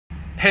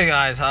Hey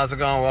guys, how's it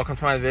going? Welcome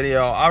to my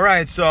video.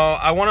 Alright, so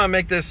I want to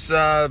make this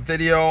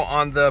video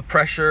on the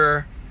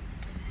pressure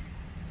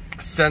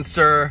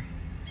sensor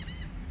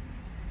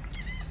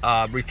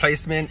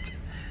replacement.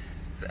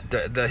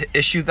 The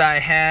issue that I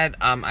had,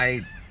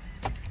 I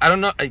don't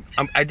know,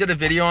 I did a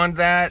video on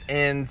that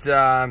and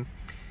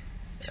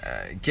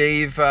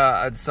gave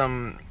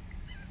some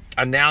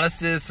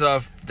analysis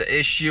of the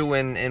issue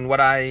and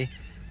what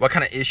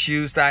kind of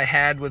issues that I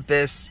had with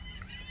this.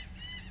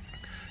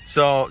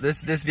 So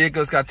this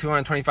vehicle's got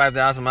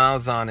 225,000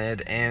 miles on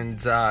it,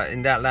 and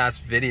in that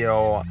last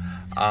video,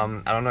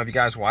 I don't know if you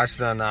guys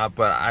watched it or not,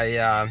 but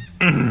I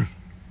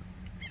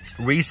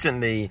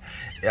recently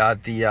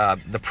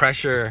the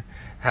pressure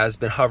has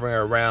been hovering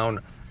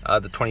around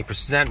the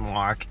 20%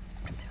 mark,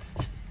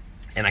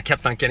 and I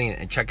kept on getting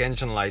a check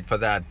engine light for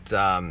that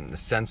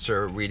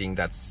sensor reading.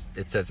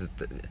 It says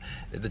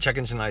the check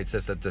engine light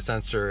says that the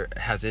sensor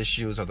has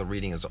issues or the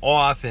reading is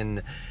off.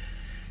 And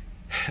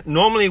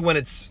normally when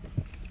it's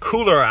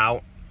cooler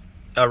out,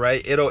 all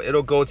right,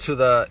 it'll go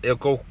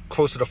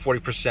closer to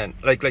 40%,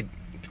 like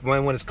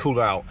when it's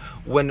cooler out,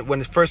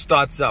 when it first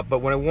starts up. But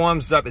when it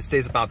warms up, it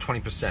stays about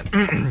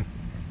 20%.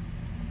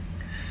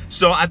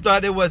 So I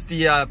thought it was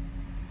the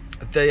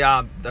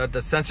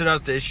sensor that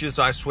was the issue,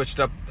 so I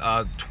switched up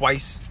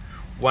twice.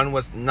 One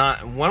was the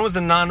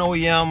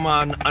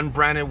non-OEM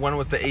unbranded, one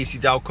was the AC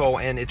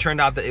Delco, and it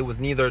turned out that it was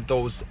neither of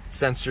those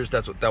sensors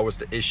that was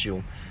the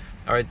issue.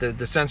 All right, the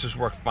sensors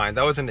worked fine.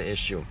 That wasn't the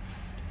issue.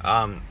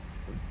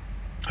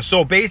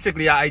 So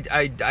basically, I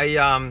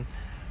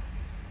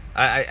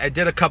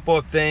did a couple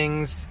of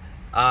things,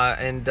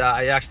 and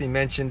I actually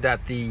mentioned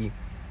that the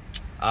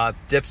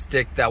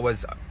dipstick that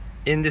was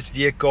in this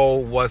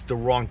vehicle was the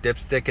wrong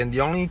dipstick. And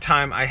the only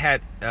time I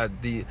had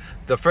the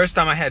first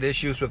time I had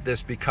issues with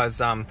this,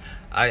 because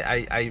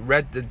I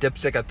read the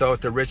dipstick, I thought it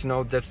was the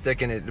original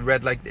dipstick, and it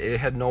read like it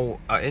had no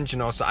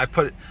engine oil. So I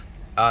put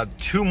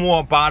 2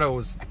 more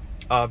bottles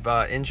of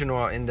engine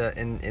oil in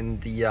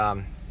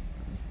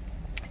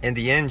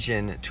the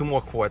engine, 2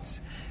 more quarts.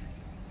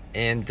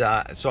 And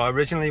so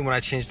originally when I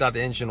changed out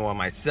the engine oil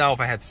myself,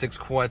 I had 6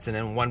 quarts and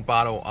then 1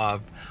 bottle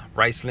of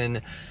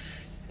Riceland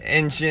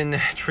engine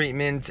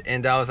treatment,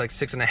 and that was like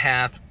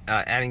 6.5.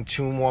 Adding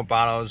 2 more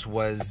bottles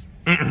was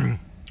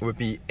would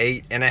be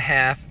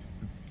 8.5.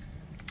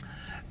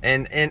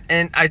 And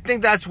I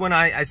think that's when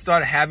I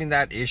started having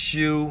that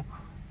issue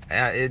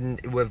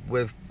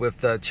with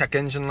the check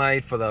engine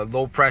light for the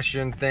low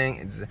pressure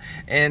thing.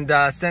 And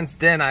since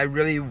then I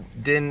really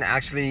didn't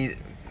actually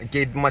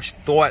give much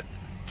thought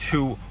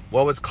to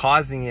what was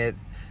causing it,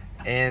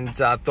 and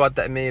thought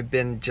that may have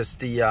been just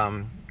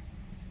the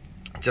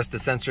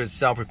sensor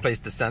itself.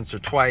 Replaced the sensor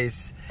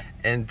twice,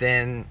 and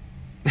then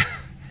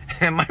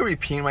am I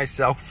repeating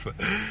myself?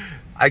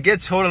 I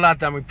get told a lot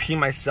that I'm repeating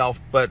myself,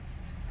 but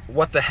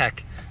what the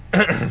heck.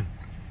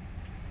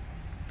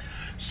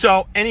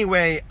 So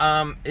anyway,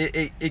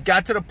 it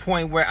got to the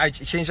point where I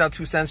changed out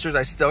 2 sensors.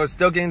 I was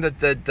still getting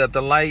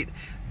the light.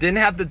 Didn't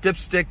have the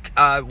dipstick.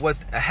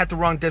 Had the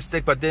wrong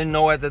dipstick, but didn't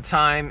know at the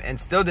time, and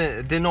still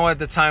didn't know at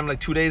the time.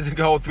 Like 2 days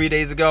ago, 3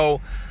 days ago,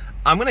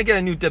 I'm gonna get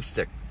a new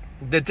dipstick.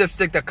 The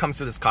dipstick that comes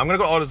to this car. I'm gonna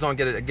go AutoZone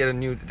and get a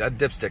new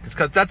dipstick,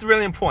 because that's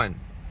really important.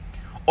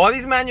 All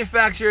these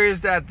manufacturers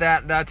that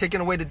are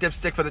taking away the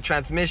dipstick for the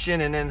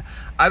transmission, and then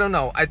I don't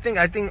know. I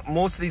think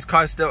most of these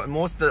cars still,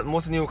 most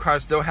new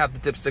cars still have the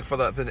dipstick for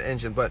the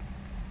engine. But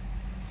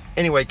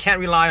anyway, can't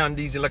rely on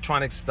these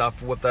electronic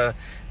stuff with the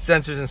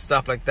sensors and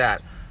stuff like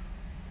that.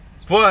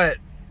 But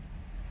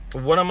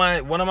what am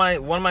I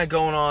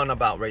going on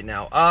about right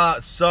now?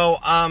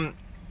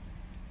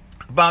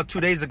 About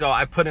 2 days ago,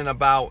 I put in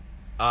about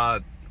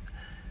I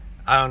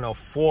don't know,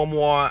 4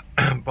 more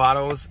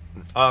bottles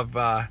of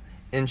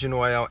engine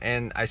oil,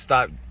 and I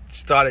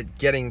started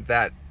getting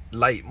that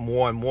light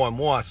more and more and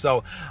more.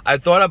 So I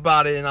thought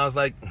about it, and I was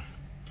like,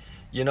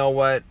 you know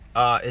what,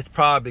 it's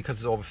probably because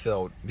it's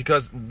overfilled.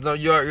 Because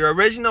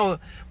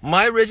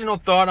my original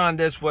thought on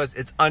this was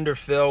it's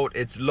underfilled,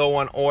 it's low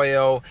on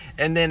oil.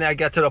 And then I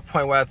got to the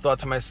point where I thought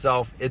to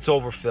myself, it's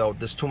overfilled,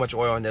 there's too much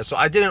oil in there. So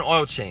I did an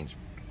oil change.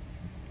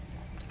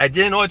 I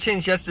did an oil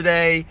change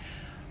yesterday,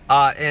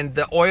 and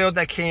the oil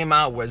that came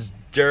out was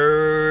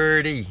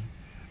dirty.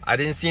 I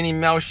didn't see any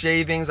metal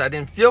shavings. I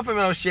didn't feel for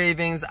metal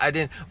shavings. But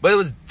it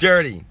was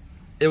dirty.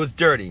 It was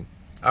dirty.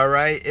 All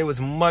right. It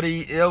was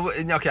muddy.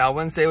 Okay, I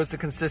wouldn't say it was the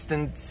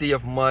consistency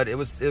of mud. It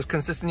was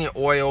consistency of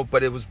oil,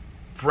 but it was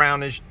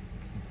brownish,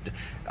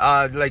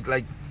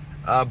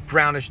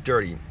 brownish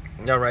dirty.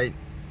 All right.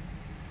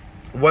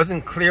 It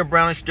wasn't clear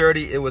brownish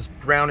dirty. It was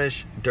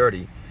brownish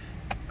dirty.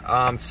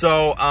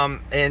 So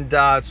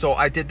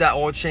I did that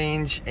oil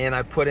change, and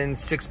I put in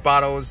 6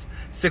 bottles,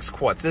 6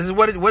 quarts. This is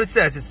what it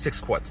says. It's 6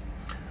 quarts.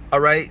 All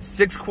right,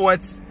 6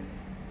 quarts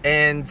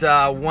and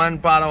 1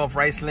 bottle of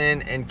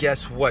Riceland. And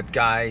guess what,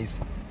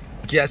 guys?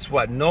 Guess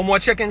what? No more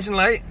check engine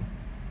light.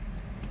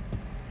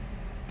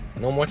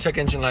 No more check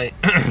engine light.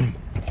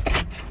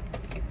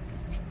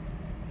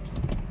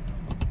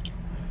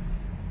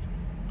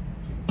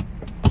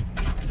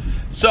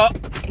 So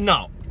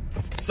no,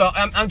 So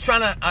I'm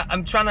trying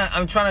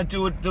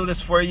to do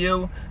this for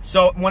you.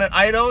 So when it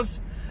idles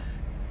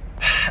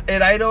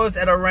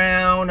at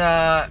around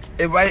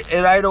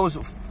it idles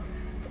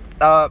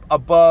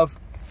above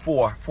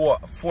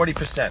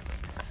 40%.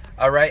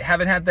 All right,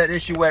 haven't had that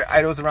issue where it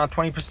idles around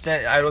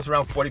 20%, it idles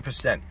around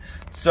 40%.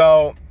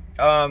 So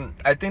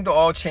I think the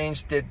oil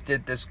change did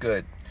this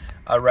good.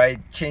 All right,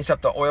 changed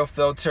up the oil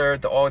filter,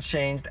 the oil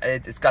changed,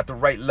 it's got the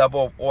right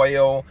level of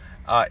oil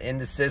in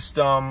the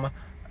system,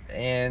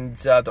 and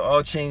the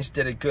oil change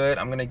did it good.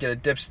 I'm gonna get a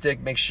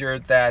dipstick, make sure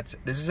that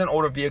this is an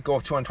older vehicle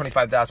of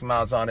 225,000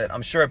 miles on it.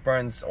 I'm sure it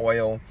burns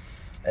oil,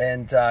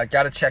 and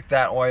gotta check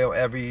that oil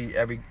every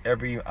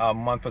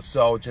month or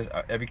so, just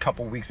every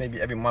couple weeks,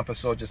 maybe every month or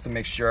so, just to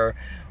make sure.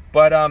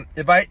 But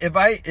if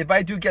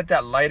I do get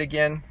that light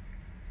again,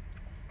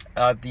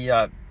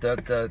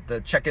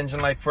 the check engine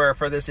light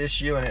for this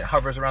issue, and it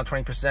hovers around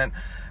 20%,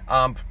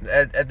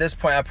 at this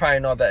point I probably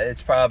know that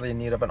it's probably in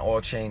need of an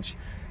oil change.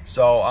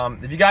 So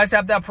if you guys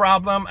have that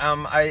problem,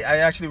 I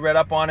actually read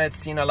up on it,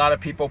 seen a lot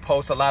of people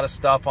post a lot of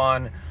stuff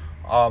on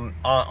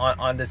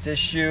this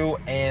issue,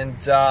 and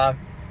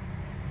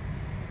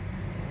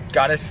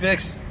got it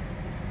fixed.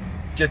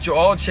 Get your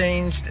oil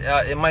changed.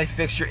 It might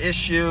fix your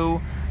issue.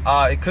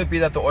 It could be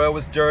that the oil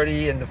was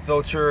dirty and the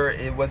filter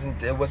it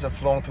wasn't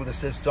flowing through the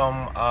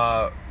system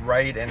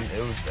right, and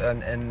it was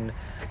and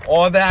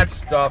all that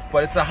stuff.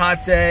 But it's a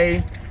hot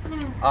day.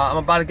 I'm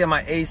about to get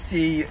my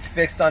AC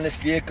fixed on this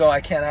vehicle.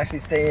 I can't actually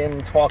stay in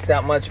and talk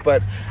that much,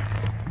 but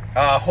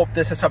hope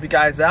this has helped you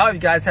guys out. If you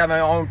guys have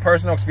your own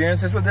personal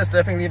experiences with this,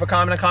 definitely leave a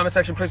comment in the comment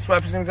section. Please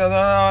subscribe,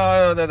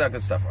 all that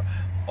good stuff.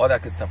 All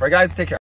right, guys, take care.